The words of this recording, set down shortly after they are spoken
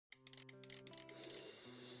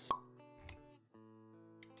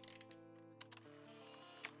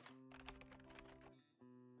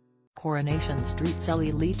Coronation Street's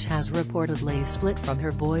Ellie Leach has reportedly split from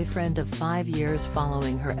her boyfriend of 5 years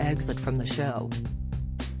following her exit from the show.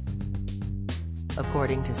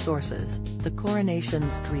 According to sources, the Coronation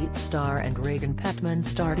Street star and Regan Petman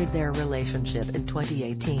started their relationship in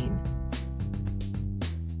 2018.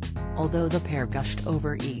 Although the pair gushed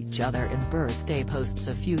over each other in birthday posts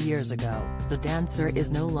a few years ago, the dancer is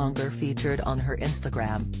no longer featured on her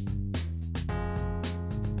Instagram.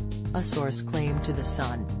 A source claimed to The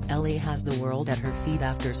Sun, Ellie has the world at her feet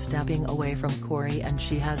after stepping away from Corey, and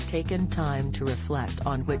she has taken time to reflect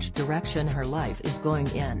on which direction her life is going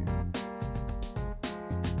in.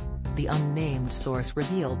 The unnamed source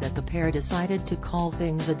revealed that the pair decided to call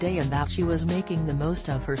things a day and that she was making the most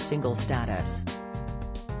of her single status.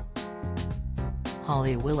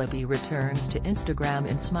 Holly Willoughby returns to Instagram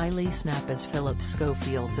in smiley snap as Philip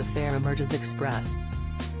Schofield's affair emerges. Express.co.uk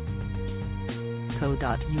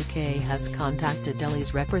has contacted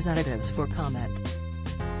Ellie's representatives for comment.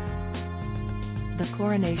 The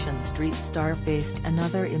Coronation Street star faced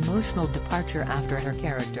another emotional departure after her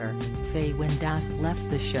character, Faye Windass, left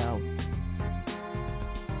the show.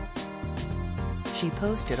 She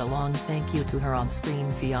posted a long thank you to her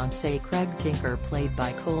on-screen fiancé Craig Tinker, played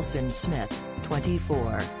by Coulson Smith,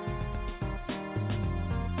 24.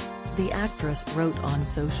 The actress wrote on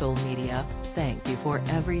social media, "Thank you for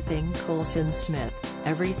everything, Coulson Smith,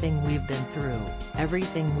 everything we've been through,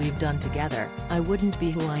 everything we've done together. I wouldn't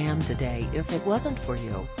be who I am today if it wasn't for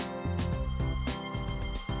you.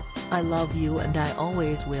 I love you and I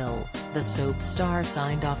always will." The soap star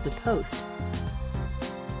signed off the post.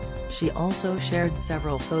 She also shared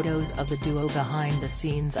several photos of the duo behind the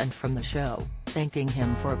scenes and from the show, thanking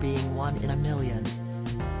him for being one in a million.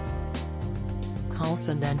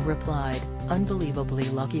 Coulson then replied, "Unbelievably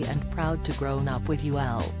lucky and proud to grown up with you,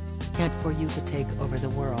 Elle. Can't for you to take over the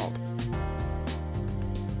world."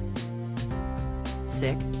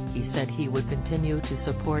 He said he would continue to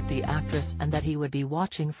support the actress and that he would be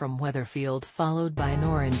watching from Weatherfield, followed by an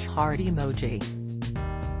orange heart emoji.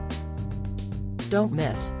 Don't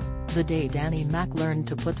miss the day Danny Mac learned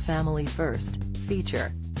to put family first.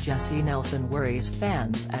 Feature, Jessie Nelson worries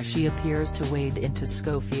fans as she appears to wade into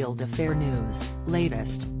Schofield affair news.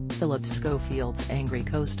 Latest, Philip Schofield's angry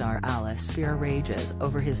co-star Alice Spear rages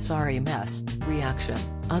over his sorry mess reaction.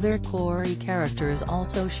 Other Corey characters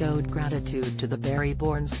also showed gratitude to the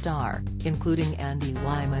Barry-born star, including Andy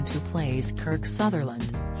Wyman, who plays Kirk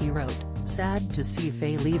Sutherland. He wrote, "Sad to see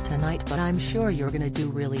Faye leave tonight, but I'm sure you're gonna do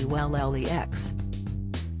really well, Ellie X."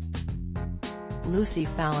 Lucy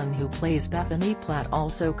Fallon, who plays Bethany Platt,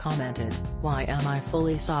 also commented, "Why am I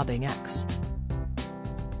fully sobbing X?"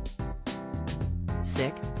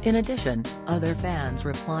 In addition, other fans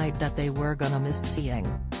replied that they were gonna miss seeing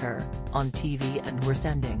her on TV and were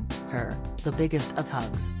sending her the biggest of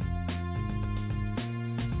hugs.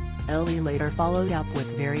 Ellie later followed up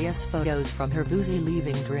with various photos from her boozy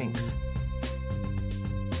leaving drinks.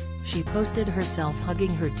 She posted herself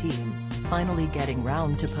hugging her team, "Finally getting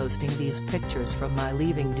round to posting these pictures from my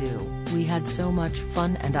leaving do. We had so much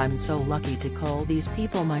fun and I'm so lucky to call these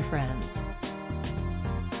people my friends."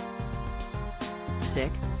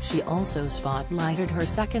 She also spotlighted her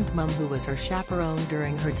second mum, who was her chaperone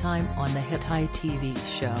during her time on the hit TV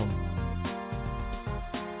show.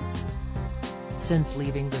 Since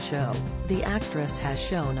leaving the show, the actress has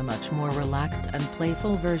shown a much more relaxed and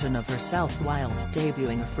playful version of herself whilst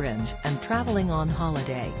debuting Fringe and traveling on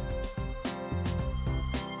holiday.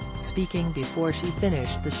 Speaking before she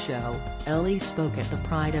finished the show, Ellie spoke at the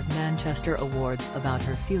Pride of Manchester Awards about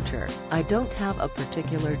her future. "I don't have a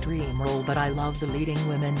particular dream role, but I love the leading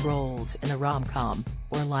women roles in a rom-com,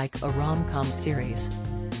 or like a rom-com series.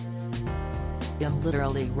 I'm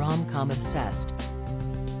literally rom-com obsessed."